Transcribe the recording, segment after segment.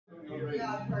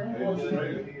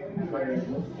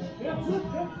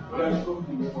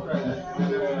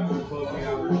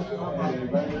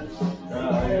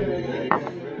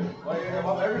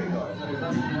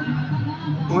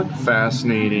What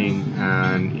fascinating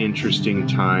and interesting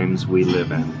times we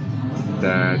live in,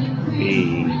 that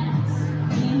a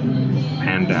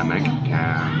pandemic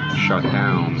can shut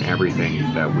down everything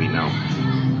that we know.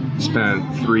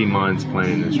 Spent 3 months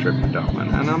planning this trip to Dublin,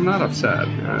 and I'm not upset,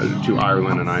 to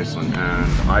Ireland and Iceland.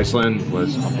 And Iceland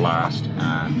was a blast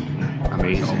and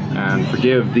amazing. And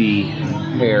forgive the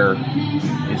hair,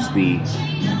 it's the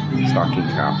stocking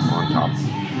cap on top.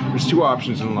 There's two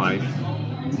options in life.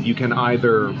 You can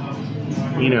either,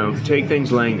 you know, take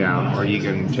things laying down, or you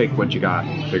can take what you got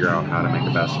and figure out how to make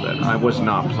the best of it. I was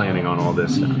not planning on all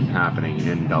this happening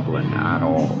in Dublin at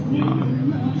all.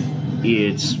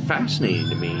 It's fascinating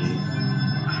to me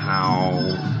how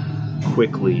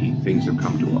quickly things have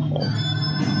come to a halt.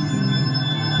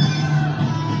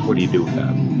 What do you do with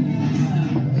that?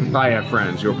 I have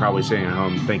friends who are probably sitting at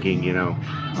home thinking, you know,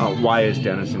 why is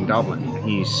Dennis in Dublin?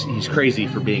 He's crazy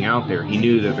for being out there. He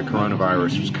knew that the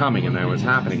coronavirus was coming and that was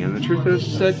happening. And the truth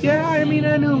is that, yeah, I mean,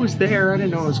 I knew it was there. I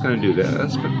didn't know it was going to do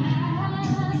this. But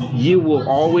you will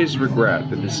always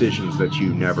regret the decisions that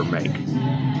you never make.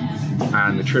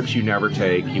 And the trips you never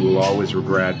take, you will always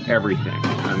regret everything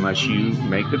unless you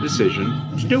make the decision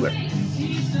to do it.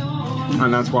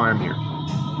 And that's why I'm here.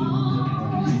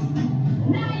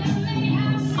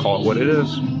 Call it what it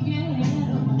is.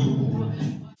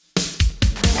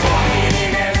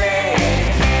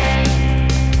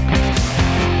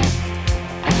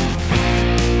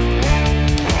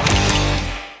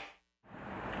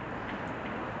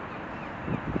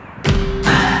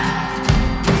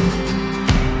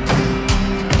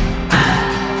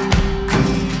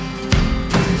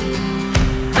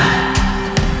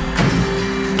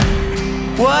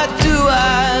 What do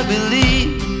I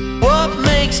believe? What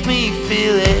makes me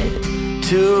feel it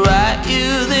to write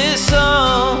you this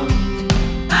song?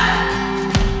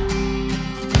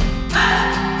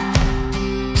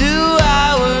 2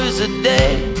 hours a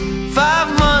day,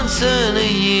 5 months and a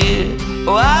year.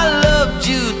 Oh, I loved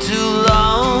you too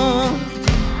long.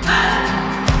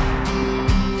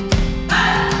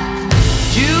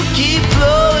 You keep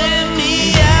blowing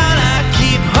me out, I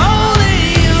keep holding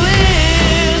you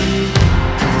in.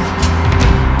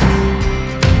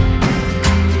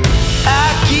 I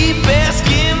keep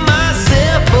asking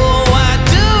myself, oh, why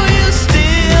do you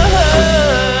still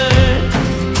hurt?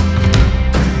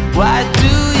 Why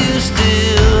do you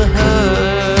still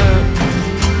hurt?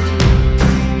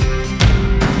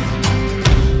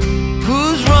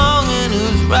 Who's wrong and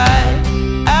who's right?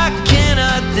 I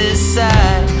cannot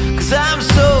decide, 'cause I'm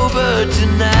sober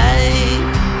tonight.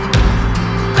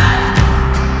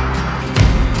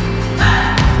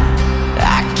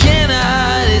 I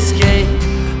cannot escape,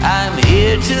 I'm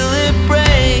here till it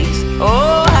breaks.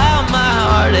 Oh, how my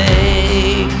heart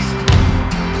aches.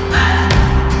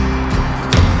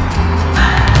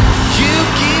 You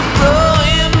keep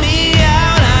blowing me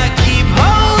out, I keep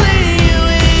holding you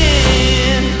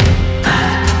in.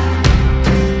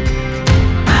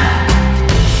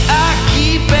 I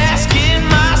keep asking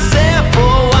myself,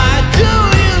 oh, why do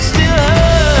you still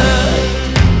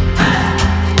hurt?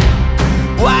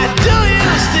 Why do you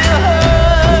still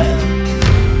hurt?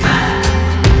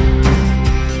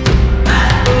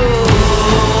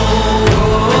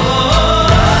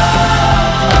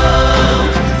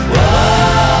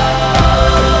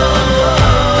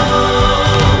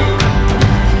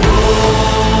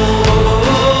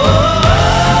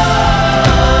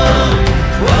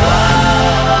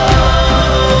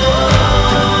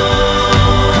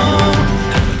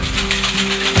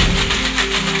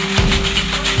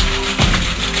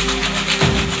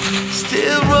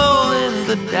 Still rolling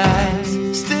the dice,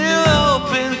 still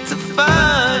hoping to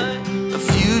find a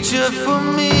future for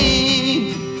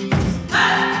me.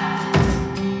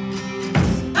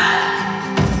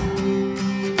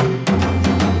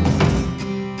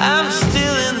 I'm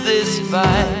still in this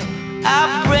fight.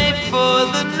 I pray for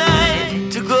the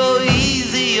night to go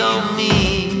easy on me.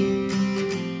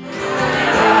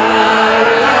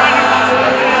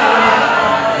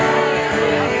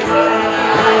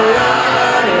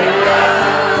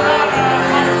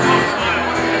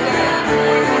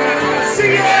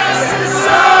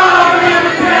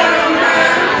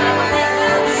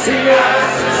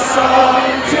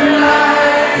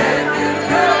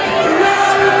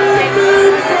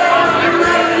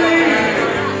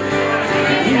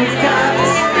 You've got to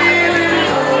speak.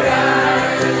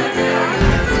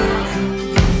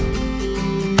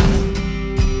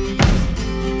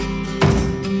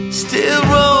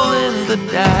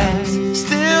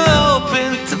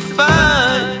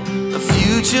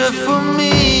 future for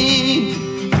me.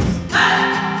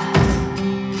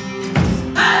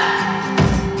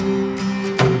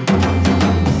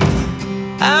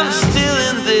 I'm still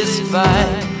in this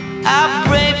fight. I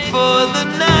pray for the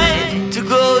night to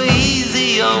go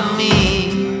easy on me.